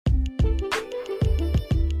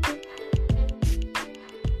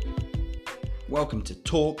Welcome to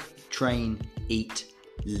Talk, Train, Eat,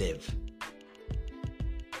 Live.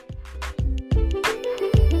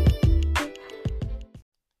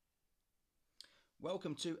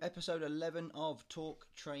 Welcome to episode 11 of Talk,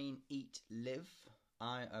 Train, Eat, Live.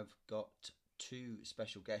 I have got two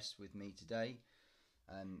special guests with me today.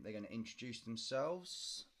 They're going to introduce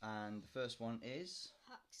themselves, and the first one is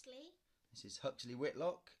Huxley. This is Huxley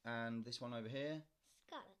Whitlock, and this one over here,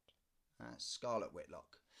 Scarlett. Scarlett Whitlock.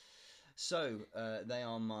 So they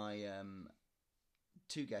are my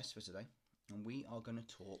two guests for today, and we are going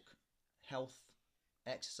to talk health,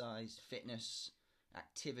 exercise, fitness,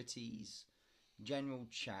 activities, general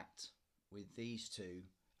chat with these two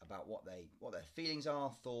about what their feelings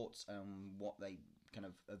are, thoughts, and what they kind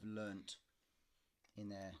of have learnt in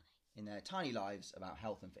their tiny lives about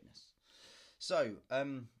health and fitness. So,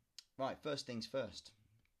 right, first things first.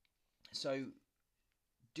 So,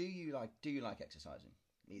 do you like exercising?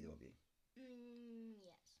 Either of you?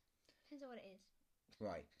 Yes. Depends on what it is.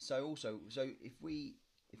 Right. So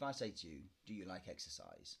if I say to you, do you like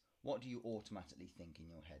exercise? What do you automatically think in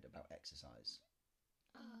your head about exercise?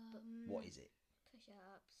 What is it?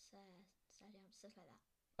 Push-ups, side jumps, stuff like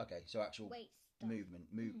that. Okay, so actual Weight stuff. movement.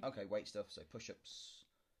 Okay, weight stuff. So push-ups,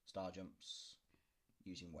 star jumps,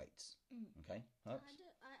 using weights. Okay. I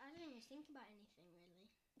don't always think about anything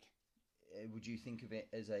really. Would you think of it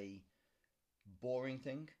as a boring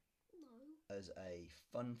thing? No. As a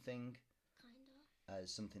fun thing? Kinda.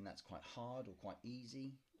 As something that's quite hard or quite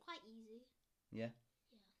easy? Quite easy. Yeah?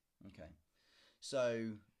 Yeah. Okay.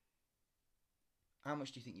 So, how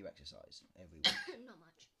much do you think you exercise every week? Not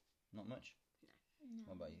much. Not much? No.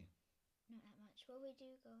 What about you? Not that much. Well, we do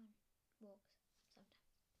go on walks sometimes.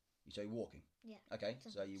 You say walking? Yeah. Okay,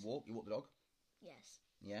 so you walk the dog? Yes.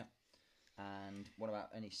 Yeah. And what about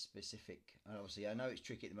any specific... And obviously, I know it's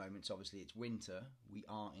tricky at the moment, so obviously it's winter. We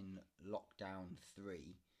are in lockdown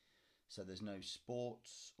 3, so there's no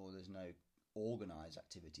sports or there's no organised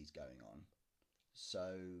activities going on.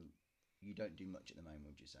 So you don't do much at the moment,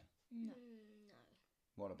 would you say? No. No.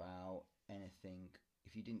 What about anything...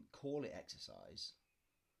 If you didn't call it exercise,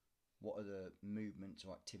 what other movements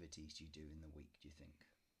or activities do you do in the week, do you think?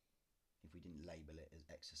 If we didn't label it as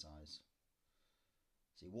exercise.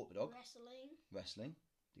 So you walk the dog. Wrestling.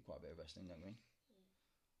 Do quite a bit of wrestling, don't we?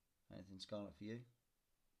 Yeah. Anything, Scarlett, for you?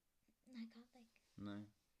 I can't think. No.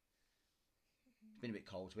 It's been a bit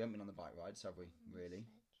cold, so we haven't been on the bike rides, have we? Really?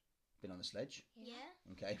 Been on the sledge? Yeah.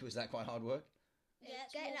 Okay, was that quite hard work? Yeah,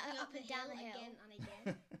 getting up and down the hill. Again and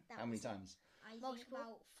again. How many times? I think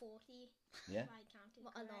about 40. Yeah? If I counted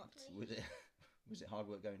a lot. Was it hard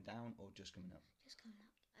work going down or just coming up? Just coming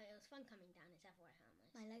up. It was fun coming down. It's everywhere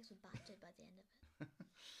harmless. My legs were battered by the end of it.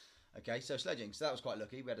 Okay, so sledging. So that was quite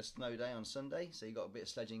lucky. We had a snow day on Sunday, so you got a bit of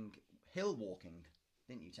sledging, hill walking,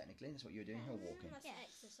 didn't you? Technically, that's what you were doing, hill walking. That's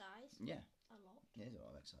exercise. Yeah, a lot. Yeah, it's a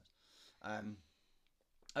lot of exercise.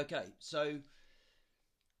 Okay, so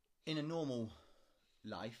in a normal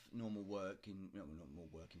life, normal working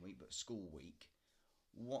week, but school week,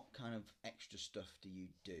 what kind of extra stuff do you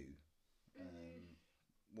do?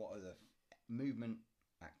 What other movement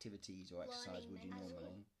activities or exercise would you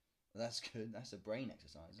normally? That's good. That's a brain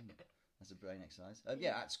exercise, isn't it? That's a brain exercise.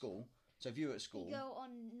 Yeah, at school. So if you were at school... You go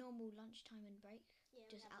on normal lunchtime and break. Yeah,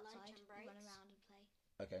 just outside, run around and play.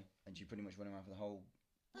 Okay, and do you pretty much run around for the whole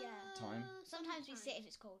time? Sometimes we sit if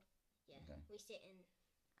it's cold. Yeah, okay. We sit in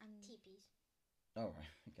teepees. Oh, right,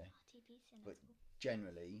 okay. Teepees in but school.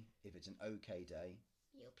 Generally, if it's an okay day...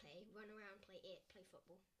 You'll run around, play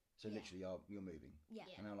football. So literally you're moving? Yeah.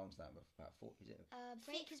 And how long's that? About 4, is it?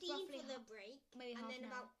 Break is 15 roughly for the break, maybe and half then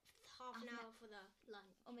an about hour. half an hour for the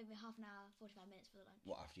lunch. Or maybe half an hour, 45 minutes for the lunch.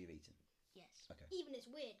 What, after you've eaten? Yes. Okay. Even it's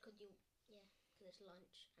weird because it's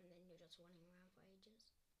lunch and then you're just running around for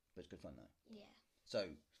ages. But it's good fun though. Yeah. So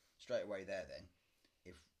straight away there then,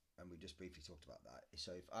 and we just briefly talked about that.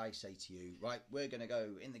 So if I say to you, right, we're going to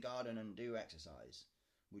go in the garden and do exercise,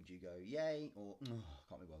 would you go yay or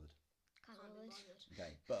can't be bothered? Can't be bothered.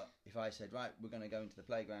 Okay, but if I said, right, we're going to go into the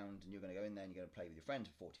playground and you're going to go in there and you're going to play with your friend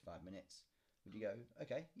for 45 minutes, would you go,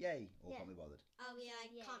 okay, yay, or can't be bothered? Oh yeah, I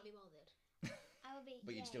can't be bothered. I would be.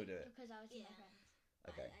 But you'd still do it. Because I was with my friends.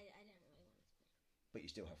 Okay. I don't really want to. But you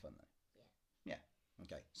still have fun though? Yeah. Yeah.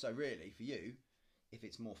 Okay, so really for you, if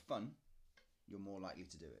it's more fun, you're more likely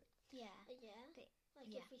to do it. Yeah.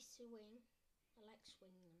 Yeah. If we swing, I like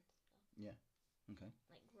swinging and stuff. Yeah. Okay.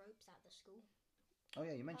 Like ropes at the school. Oh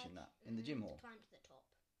yeah, you mentioned that in the gym hall. Climb to the top.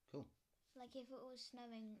 Cool. Like if it was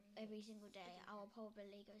snowing every single day, I would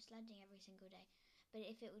probably go sledding every single day. But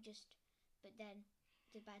if it would but then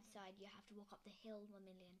the bad side, you have to walk up the hill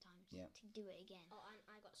 1,000,000 times to do it again. Oh, and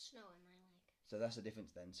I got snow and I So that's the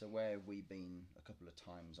difference then. So where have we been a couple of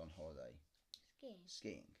times on holiday? Skiing.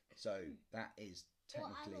 Skiing. So that is Or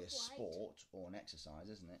technically Isle a of Wight. sport or an exercise,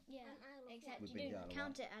 isn't it? Yeah, And Isle of except Wight. We've you been to don't Isle of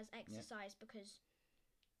count it as exercise because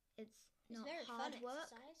it's It's not very hard fun work.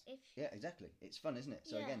 exercise. If Yeah, exactly. It's fun, isn't it?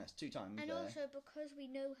 So Yeah. again, that's 2 times and there. also because we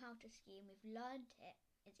know how to ski and we've learned it,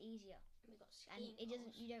 it's easier. We got And skiing. it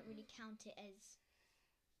doesn't. poles. You don't really count it as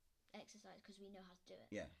exercise because we know how to do it.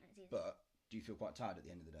 Yeah, and it's easy. but do you feel quite tired at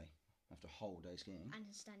the end of the day after a whole day skiing? And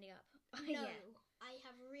standing up. No, Yeah. I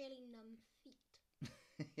have really numb feet.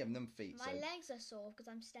 You have numb feet. My so legs are sore because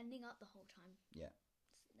I'm standing up the whole time. Yeah.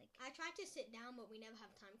 It's like, I try to sit down, but we never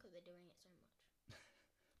have time because they're doing it so much.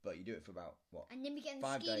 But you do it for about what? and then we get in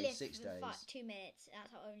 5 ski days, lift 6 for days. 2 minutes.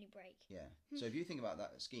 That's our only break. Yeah. So if you think about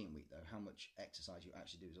that skiing week though, how much exercise you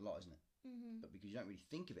actually do is a lot, isn't it? Mm-hmm. But because you don't really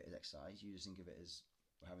think of it as exercise, you just think of it as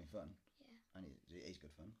having fun. Yeah. And it is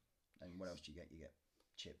good fun. And what else do you get? You get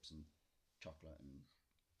chips and chocolate and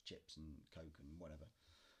chips and Coke and whatever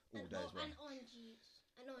all day as well. And orange juice.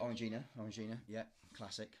 Orangina, yeah,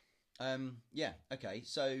 classic. Yeah, okay.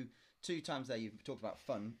 So 2 times there you've talked about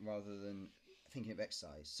fun rather than thinking of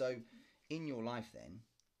exercise. So in your life then,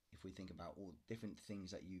 if we think about all different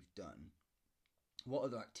things that you've done, what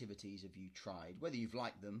other activities have you tried? Whether you've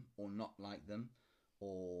liked them or not liked them,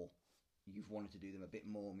 or you've wanted to do them a bit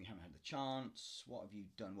more and you haven't had the chance. What have you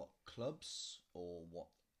done? What clubs or what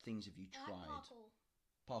things have you I tried? like parkour.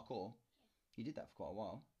 Parkour? You did that for quite a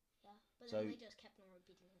while. Yeah, but So- then they just kept on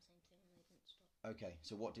repeating the same thing and they didn't stop. Okay,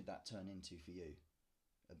 so what did that turn into for you?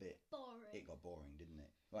 A bit. Boring. It got boring, didn't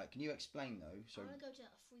it? Right, can you explain though? So I want to go to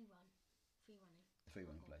a free run. Free running. the free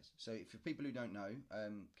running parkour. place. So for people who don't know,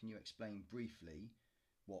 can you explain briefly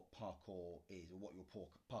what parkour is, or what your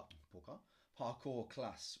parkour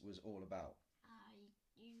class was all about?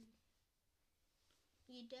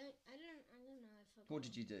 You don't. I don't know if. I What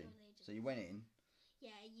did you do? So you went in.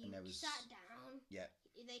 Yeah, you and there was- sat down. Yeah.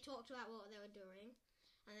 They talked about what they were doing,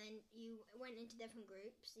 and then you went into different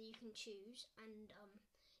groups. So you can choose, and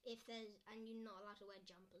you're not allowed to wear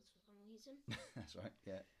jumpers for some reason. That's right.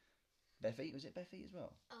 Yeah. Bare feet, was it bare feet as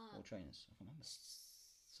well, Uh, or trainers? I can't remember.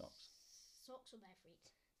 Socks. Socks or bare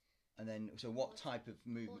feet. And then, so what Or- type of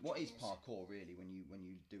movement? or What is trainers. parkour really? When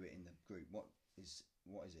you do it in the group, what is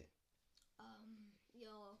it?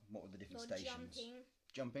 Your What were the different your stations? jumping,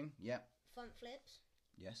 Jumping. Yeah. front flips.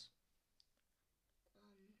 Yes.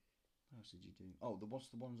 What else did you do? Oh, what's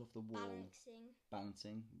the ones off the wall? Balancing.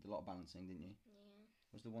 Balancing. You did a lot of balancing, didn't you? Yeah.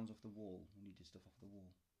 Was the ones off the wall when you did stuff off the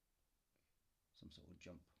wall? Some sort of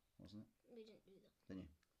jump, wasn't it? We didn't do that. Didn't you?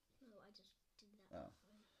 No, I just did that. Oh.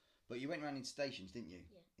 But you went around in stations, didn't you?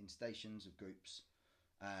 Yeah. In stations of groups.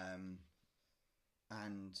 But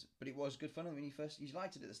it was good fun. I mean, you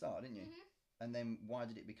liked it at the start, didn't you? Mhm. And then why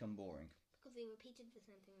did it become boring? Because they repeated the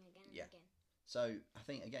same thing again and Yeah. again. So I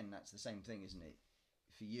think again that's the same thing, isn't it?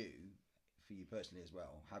 For you personally as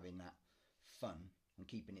well, having that fun and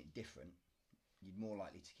keeping it different, you're more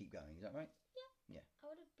likely to keep going. Is that right? I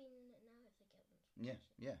would have been in it now if they kept on. Yeah,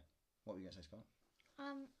 yeah. What were you going to say, Scott?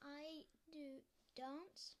 I do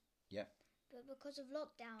dance. Yeah. But because of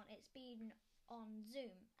lockdown, it's been on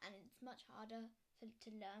Zoom, and it's much harder to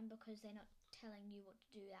learn because they're not telling you what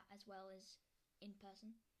to do that as well as in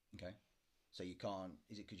person. Okay. So you can't.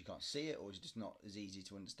 Is it because you can't see it, or is it just not as easy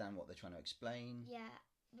to understand what they're trying to explain? Yeah,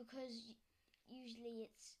 because usually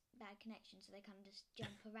it's bad connection, so they kind of just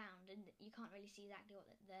jump around, and you can't really see exactly what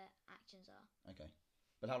their actions are. Okay.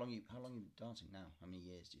 But how long you dancing now? How many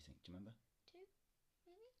years do you think? Do you remember? 2,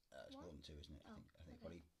 maybe? It's One? more than 2, isn't it? Oh, I think okay.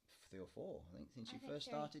 probably 3 or 4. I think since I you think first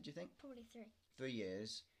 3. started. Do you think Probably 3. 3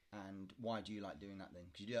 years? And why do you like doing that then?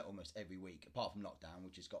 Because you do that almost every week, apart from lockdown,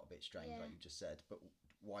 which has got a bit strange, Yeah. like you just said. But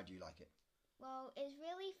why do you like it? Well, it's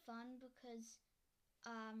really fun because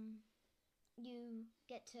you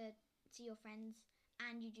get to see your friends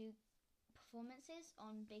and you do performances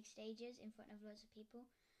on big stages in front of loads of people,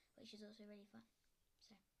 which is also really fun.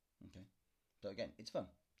 Okay. So again, it's fun.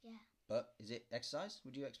 Yeah. But is it exercise?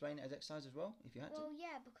 Would you explain it as exercise as well, if you had to? Well,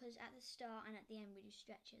 yeah, because at the start and at the end we do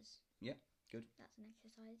stretches. Yeah, good. That's an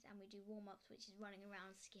exercise. And we do warm-ups, which is running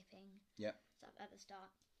around, skipping. Yeah. Stuff at the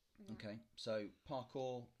start. and that. Okay. So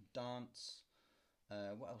parkour, dance.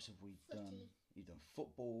 What else have we done? Footy. You've done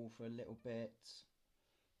football for a little bit.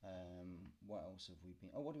 What else have we been?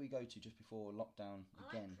 Oh, what do we go to just before lockdown I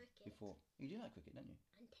like again? cricket. Before you do like cricket, don't you?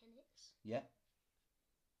 And tennis. Yeah.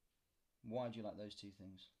 Why do you like those 2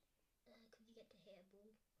 things? Because you get to hit a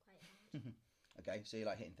ball quite hard. Okay, so you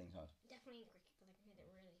like hitting things hard. Definitely in cricket because I can hit it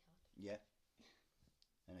really hard. Yeah.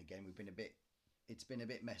 And again, it's been a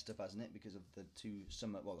bit messed up, hasn't it? Because of the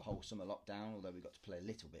whole summer lockdown, although we got to play a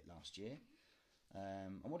little bit last year.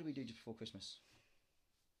 And what did we do just before Christmas?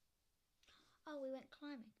 Oh, we went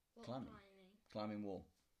climbing. Well, Climbing. Climbing wall.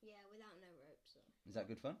 Yeah, without no ropes. So. Is that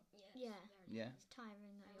good fun? Yeah. Yeah. Very Yeah. It's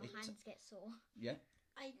tiring though. Your It's- hands get sore. Yeah.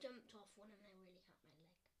 I jumped off one and I really hurt my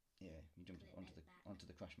leg. Yeah. You jumped Clip onto it the back. onto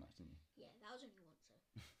the crash mats, didn't you? Yeah, that was only once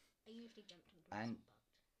though. I usually jumped onto And- it,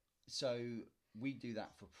 but So we do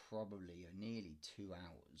that for probably nearly 2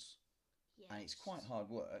 hours, yeah, and it's quite hard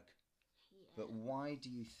work. Yeah. But why do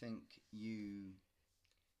you think you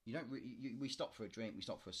don't? We stop for a drink, we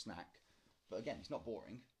stop for a snack, but again, it's not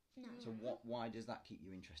boring. No. So why does that keep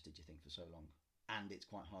you interested? Do you think for so long? And it's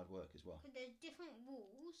quite hard work as well. Because there's different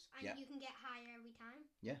walls, and Yeah. you can get higher every time.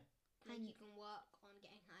 Yeah. Like And- you can work on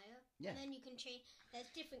getting higher. Yeah. And then you can change.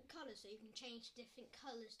 There's different colours, so you can change different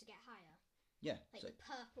colours to get higher. Yeah. Like So the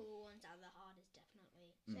purple ones are the hardest,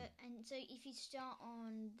 definitely. So if you start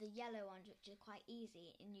on the yellow ones, which are quite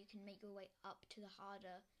easy, and you can make your way up to the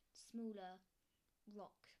harder, smaller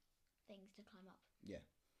rock things to climb up.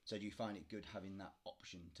 so do you find it good having that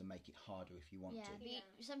option to make it harder if you want Yeah, to? but Yeah.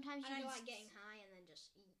 sometimes you And I can like getting high and then just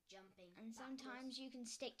jumping. and backwards. sometimes you can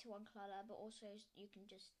stick to one colour, but also you can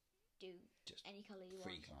just do Just any colour you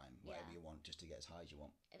Free want. climb, whatever Yeah. you want, just to get as high as you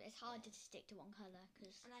want. It's hard to stick to one colour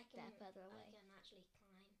because And I can, they're further I away. can actually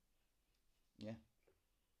climb.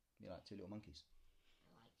 You're like two little monkeys.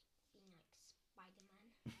 I like being like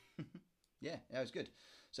Spider-Man. Yeah, that was good.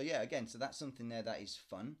 So yeah, again, so that's something there that is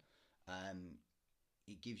fun.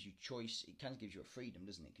 It gives you choice. It kind of gives you a freedom,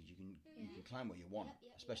 doesn't it? Because you can climb where you want,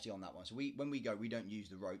 Yep, especially on that one. So when we go, we don't use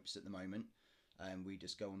the ropes at the moment. We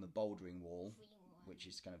just go on the bouldering wall, Free running. which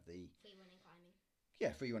is kind of the Free running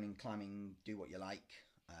climbing. free running, climbing, do what you like.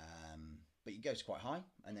 But it goes quite high,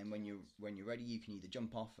 and then when you're ready, you can either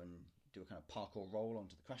jump off and do a kind of parkour roll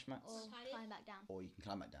onto the crash mats, Or Tiny. climb back down. or you can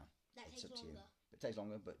climb back down. That It's takes up to you. longer. It takes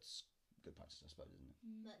longer, but it's good practice, I suppose, isn't it?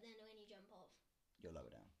 But then when you jump off, You're lower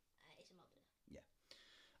down. it's a lot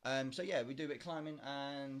better. So yeah, we do a bit of climbing,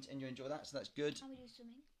 and you enjoy that, so that's good. And we do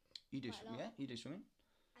swimming. You do, Quite a lot. yeah, you do swimming.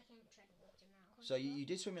 I can tread water now. So you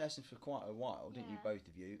did swimming lessons for quite a while, didn't you, Yeah. both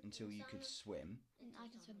of you, until you could swim. And I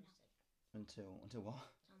can swim now. Until what?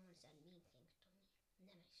 Someone said mean things to me, and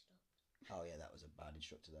then I stopped. Oh yeah, that was a bad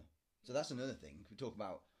instructor though. So that's another thing. If we talk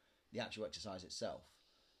about the actual exercise itself,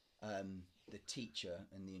 the teacher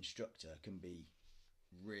and the instructor can be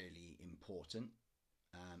really important.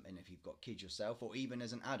 And if you've got kids yourself, or even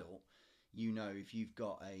as an adult, you know, if you've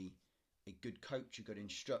got a good coach, a good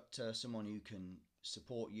instructor, someone who can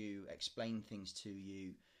support you, explain things to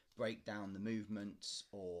you, break down the movements,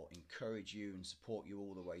 or encourage you and support you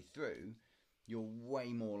all the way through, you're way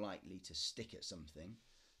more likely to stick at something.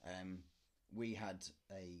 We had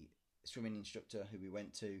a swimming instructor who we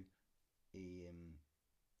went to.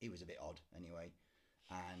 He was a bit odd anyway,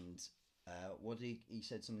 and what he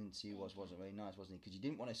said something to you wasn't very nice, wasn't he? Because you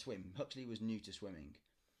didn't want to swim. Huxley was new to swimming,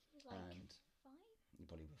 Like and 5? you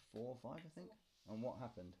probably were 4 or 5, I think. And what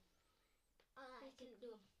happened? I can do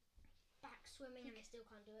a back swimming, and I still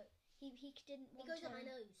can't do it. He didn't It want goes to. up my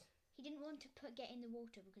nose. He didn't want to get in the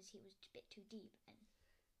water because he was a bit too deep. And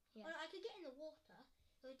Yeah. Well, I could get in the water.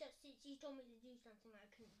 But she told me to do something I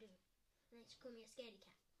couldn't do, and then she called me a scaredy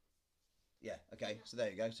cat. Yeah. Okay. So there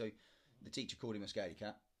you go. So the teacher called him a scaredy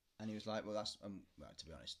cat, and he was like, "Well, that's well, to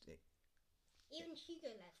be honest." Even Hugo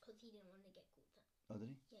left because he didn't want to get caught. Oh, did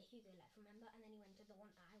he? Yeah, Hugo left, remember? And then he went to the one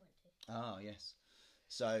that I went to. Oh, yes.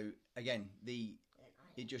 So again, And then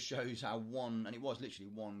I it just shows how one, and it was literally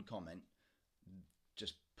one comment,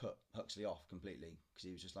 just put Huxley off completely, because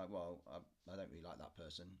he was just like, "Well, I don't really like that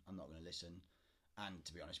person. I'm not going to listen." And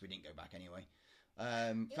to be honest, we didn't go back anyway.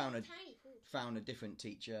 It Found was a a tiny pool. found a different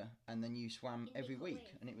teacher, and then you swam In every Didcot week,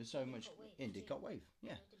 Wave. and it was so In much Didcot Wave, in too. Didcot Wave.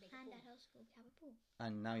 Yeah. It was a big And pool. at our school we have a pool.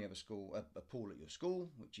 And now you have a pool at your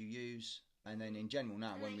school, which you use, and then in general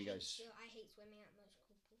now And when I we go, hate I hate swimming at most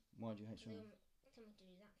school pools. why do you hate They swimming? tell me to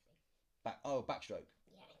do that thing. Backstroke.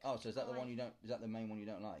 Yeah. Oh, so is that the Oh, one you don't? Is that the main one you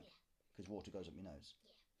don't like? Yeah. Because water goes up your nose.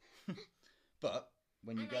 Yeah. But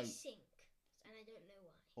when you And go, I sink, and I don't know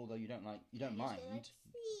why. although you don't I mind just go like,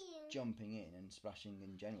 "Sing." jumping in and splashing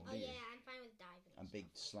in general, Oh do you? yeah, I'm fine with diving. And big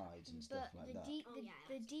stuff. slides and stuff But like the that. deep, Oh, the, yeah,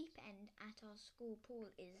 the that's- deep end at our school pool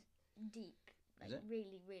is deep, like Is it?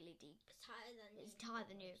 really, really deep. It's higher than It's you. higher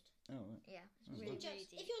than you. Oh, right. Yeah, it's Oh, You really, can really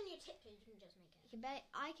just, deep. if you're on your tiptoes, you can just make it. You can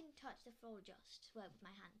I can touch the floor just with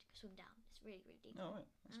my hand, swim down. It's really, really deep. Oh, right.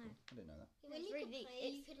 That's I cool. know. I didn't know that. When It's you really could deep. play,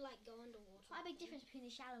 you It's could like go underwater. quite a big difference between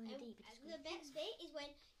the shallow and the deep. It's The best bit is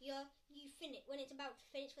when you finish when it's about to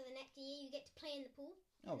finish for the next year. You get to play in the pool.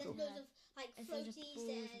 Oh, There's cool. loads of like There's loads of floaties. pools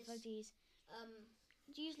and There's floaties. um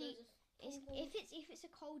Usually, loads of if it's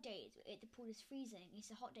a cold day, the pool is freezing.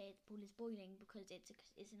 It's a hot day, the pool is boiling because it's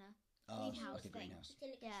in a greenhouse like a thing. greenhouse. It's in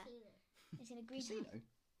a Yeah. casino. It's in a greenhouse. Casino.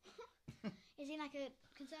 It's in like a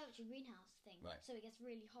conservatory greenhouse thing. Right. So it gets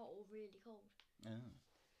really hot or really cold. Oh.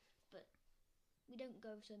 We don't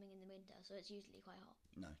go swimming in the winter, so it's usually quite hot.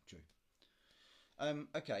 No, true.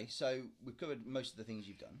 Okay, so we've covered most of the things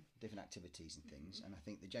you've done, different activities and things, and I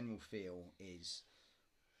think the general feel is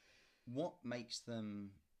what makes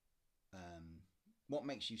them, what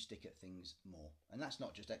makes you stick at things more, and that's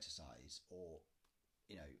not just exercise or,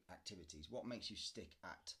 activities. What makes you stick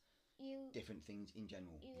at different things in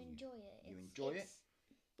general? You enjoy it. You enjoy it.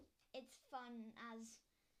 It's fun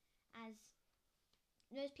as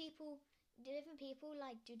most people. Different people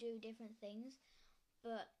like to do different things,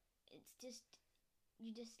 but it's just you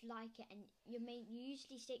just like it, and you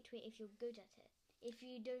usually stick to it if you're good at it. If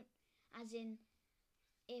you don't, as in,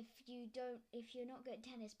 if you're not good at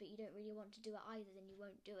tennis but you don't really want to do it either, then you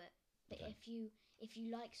won't do it. But Okay. if you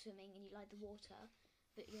like swimming and you like the water,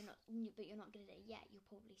 but you're not good at it yet, you'll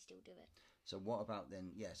probably still do it. So what about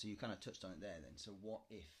then? Yeah, so you kind of touched on it there. Then, so what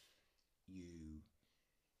if you?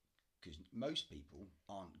 Because most people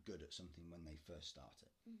aren't good at something when they first start it.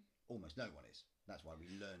 Almost no one is. That's why we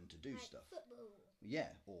learn to do Like stuff. football. Yeah,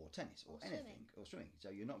 or tennis, or anything, swimming. or swimming. So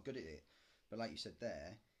you're not good at it. But like you said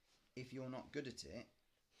there, if you're not good at it,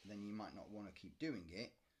 then you might not want to keep doing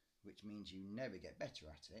it, which means you never get better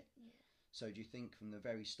at it. Yeah. So do you think from the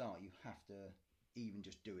very start you have to even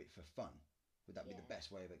just do it for fun? Would that be the Yeah. best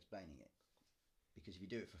way of explaining it? Because if you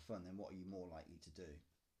do it for fun, then what are you more likely to do?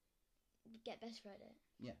 Get better at it.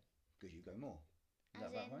 Because you go more. Is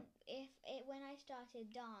As that in, right? when I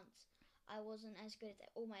started dance, I wasn't as good as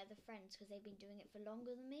all my other friends because they've been doing it for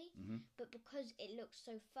longer than me. Mhm. But because it looked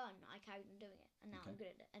so fun, I carried on doing it, and now I'm Okay. good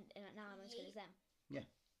at it, and now I'm as good as them. Yeah.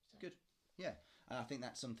 So. Good. Yeah, and I think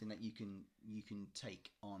that's something that you can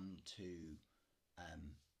take on to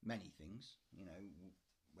many things.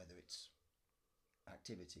 Whether it's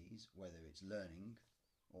activities, whether it's learning,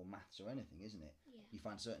 or maths or anything, isn't it? Yeah. You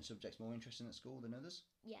find certain subjects more interesting at school than others.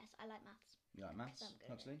 Yes, I like maths. You like maths, I'm good at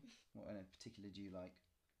Huxley? What in particular do you like?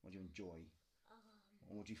 What do you enjoy?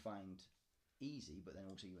 Or what do you find easy, but then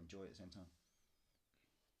also you enjoy at the same time?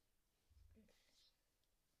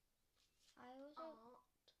 I also Art.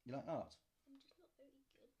 You like art, I'm just not very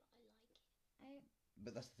good, but I like it.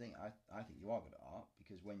 but that's the thing. I think you are good at art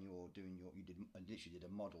because when you're doing I literally did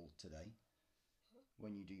a model today.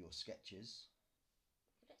 When you do your sketches,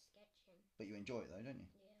 Good at sketching. but you enjoy it though, don't you?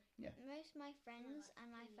 Yeah. most of my friends like and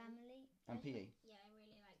my PE. family. And most of PE. Yeah, I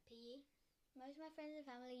really like PE. Most of my friends and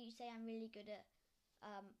family you say I'm really good at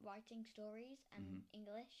writing stories and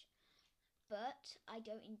English, but I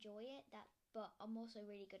don't enjoy it. But I'm also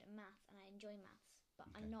really good at math and I enjoy maths. But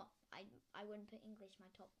Okay. I'm not. I wouldn't put English my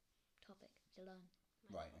top topic to learn.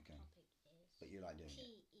 My Right, top okay. topic is But you like doing it.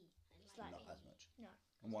 PE. like Not PE. as much. No.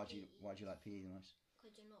 And why do you like PE the most?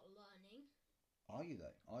 Because you're not learning. Are you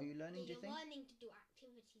though? Are you learning? Do you You're think? learning to do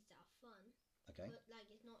activities that are fun, Okay, but like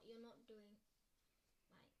you're not doing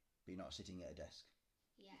but you're not sitting at a desk.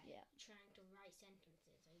 Yeah. trying to write sentences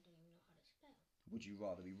that you don't even know how to spell. Would you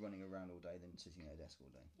rather be running around all day than sitting at a desk all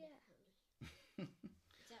day? Yeah. Definitely.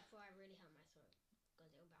 Except for I really hurt my throat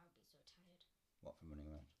because I would be so tired. What, from running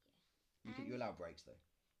around? Yeah. You allow breaks though.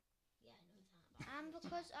 Yeah, I know that. But And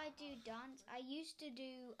because I do dance, I used to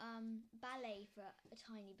do ballet for a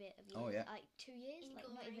tiny bit of years. Oh, yeah. Like 2 years, In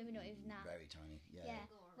like Goring? not even that. Very tiny. Yeah. Yeah,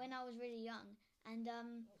 when I was really young, and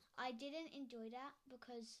I didn't enjoy that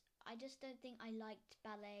because I just don't think I liked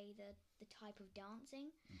ballet, the type of dancing.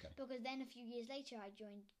 Okay. Because then a few years later, I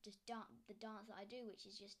joined just the dance that I do, which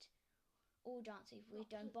is just all dancing. We've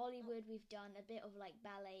done Bollywood, we've done a bit of like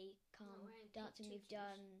ballet, wearing dancing. We've tutus.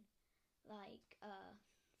 done like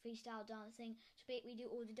freestyle dancing. So we do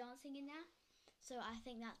all the dancing in there. So I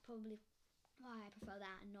think that's probably why I prefer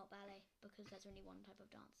that and not ballet, because there's only one type of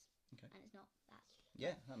dance. Okay. And it's not that.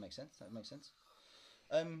 Yeah, that makes sense.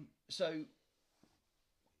 So,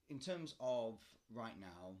 in terms of right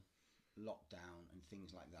now, lockdown and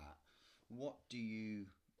things like that, what do you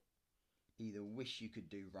either wish you could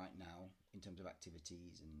do right now in terms of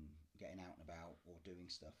activities and getting out and about or doing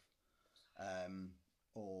stuff,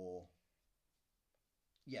 or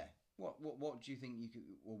yeah, what do you think you could,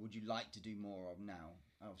 or would you like to do more of now?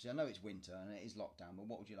 Obviously, I know it's winter and it is lockdown, but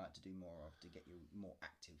what would you like to do more of to get you more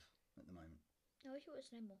active at the moment? I wish it was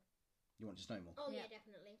snow more. You want to snow more? Oh yeah, Yeah.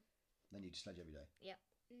 definitely. Then you just sledge every day Yeah,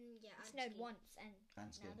 It I'd snowed ski. once, and and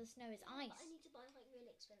now ski. the snow is But I ice. need to buy like really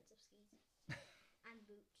expensive skis and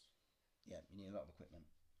boots Yeah, you need a lot of equipment.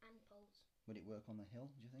 and poles. Would it work on the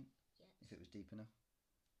hill, do you think, Yes. if it was deep enough?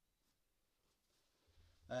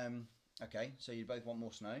 Okay, so you both want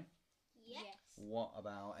more snow. Yep. Yes. What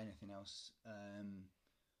about anything else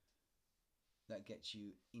that gets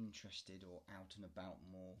you interested or out and about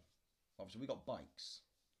more? Obviously, we got bikes.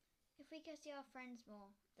 If we go see our friends more,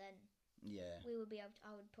 then Yeah. we would be able to,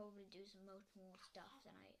 I would probably do some more stuff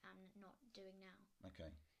than I am not doing now.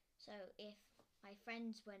 Okay. So if my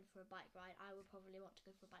friends went for a bike ride, I would probably want to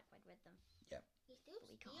go for a bike ride with them. We still But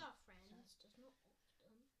we see can't, our friends, just not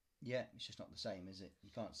often. Yeah, it's just not the same, is it?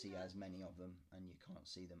 You can't see No. as many of them, and you can't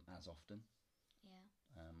see them as often. Yeah.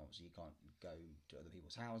 Obviously, you can't go to other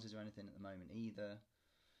people's houses or anything at the moment either,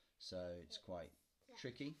 so it's quite Yeah.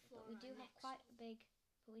 tricky. But we do have quite a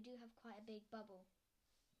big bubble.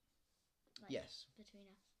 Like, Yes, Between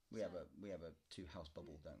us. we So- have a 2-house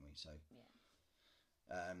bubble, don't we? So Yeah.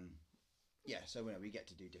 yeah, so we get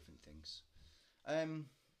to do different things.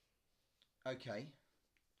 Okay,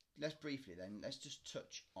 let's briefly then let's just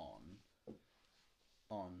touch on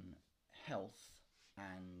health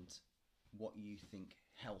and what you think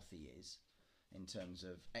healthy is in terms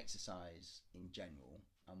of exercise in general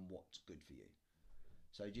and what's good for you.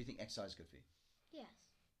 So do you think exercise is good for you?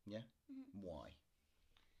 Yes. Why?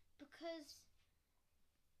 Because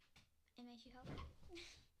it makes you healthy.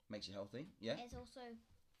 Makes you healthy? Yeah? It's also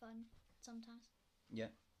fun sometimes. Yeah.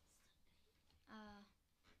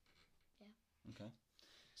 Okay.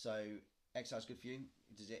 So exercise good for you?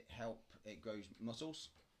 Does it help? It grows muscles?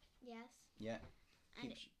 Yes. Yeah. And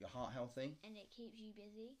Keeps your heart healthy? And it keeps you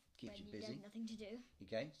busy. Keeps when you busy? There's nothing to do.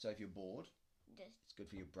 Okay. So if you're bored, Just. it's good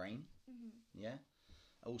for your brain? Mhm. Yeah.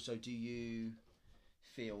 Also, do you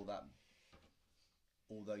feel that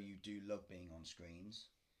although you do love being on screens,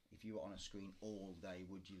 if you were on a screen all day,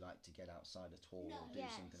 would you like to get outside at all or No. do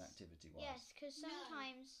Yes. something activity-wise? Yes, because No.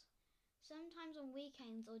 sometimes on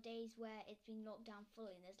weekends or days where it's been locked down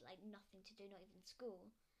fully and there's like nothing to do, not even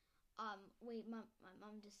school, my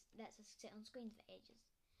mum just lets us sit on screens for ages.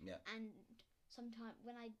 Yeah. And sometimes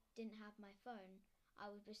when I didn't have my phone, I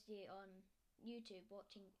would just be on YouTube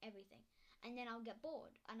watching everything, and then I'll get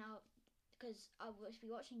bored, and because I would be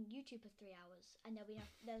watching YouTube for 3 hours, and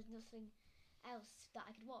there's nothing else that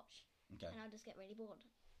I could watch, Okay. and I'll just get really bored.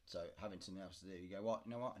 So having something else to do, you go, what?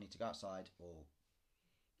 You know what? I need to go outside or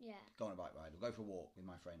Yeah. go on a bike ride or go for a walk with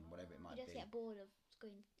my friend, whatever it might You just be. get bored of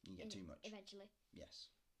screens You get too much. eventually. Yes.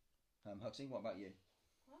 Huxley, what about you?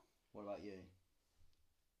 What? What about you?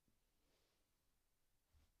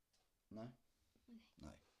 No? Okay. No.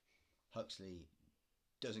 Huxley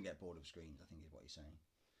doesn't get bored of screens, I think is what you're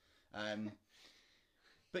saying.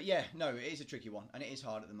 But yeah, no, it is a tricky one, and it is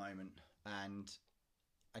hard at the moment. And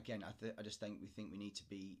again, I just think we need to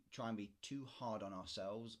try and be too hard on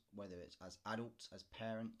ourselves, whether it's as adults, as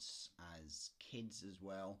parents, as kids as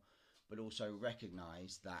well, but also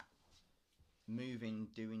recognise that moving,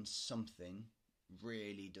 doing something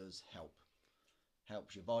really does help.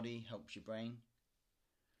 Helps your body, helps your brain,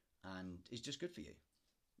 and it's just good for you.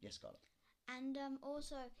 Yes, Scarlett. And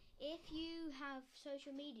also, if you have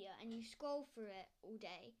social media and you scroll through it all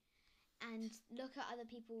day and look at other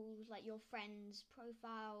people's, like your friends'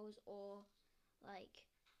 profiles or like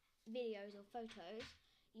videos or photos,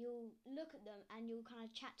 you'll look at them and you'll kind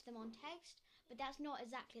of chat to them on text, but that's not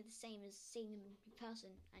exactly the same as seeing them in person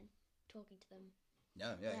and talking to them.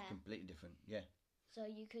 No, yeah, Yeah. completely different. Yeah. So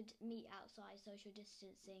you could meet outside, social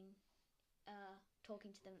distancing,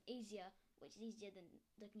 talking to them easier, which is easier than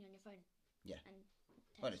looking on your phone. Yeah. And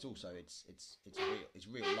But it's texting. also it's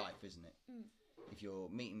real life, isn't it? Mm. If you're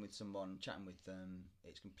meeting with someone, chatting with them,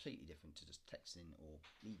 it's completely different to just texting or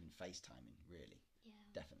even FaceTiming. Really, Yeah.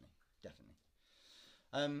 definitely.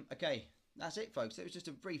 Okay, that's it, folks. It was just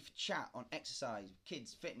a brief chat on exercise,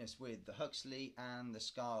 kids, fitness with the Huxley and the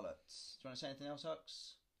Scarletts. Do you want to say anything else,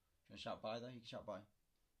 Hux? Do you want to shout bye though? You can shout bye.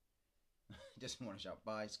 He doesn't want to shout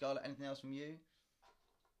bye. Scarlett, anything else from you?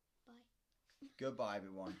 Bye. Goodbye,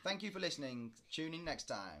 everyone. Thank you for listening. Tune in next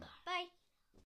time. Bye.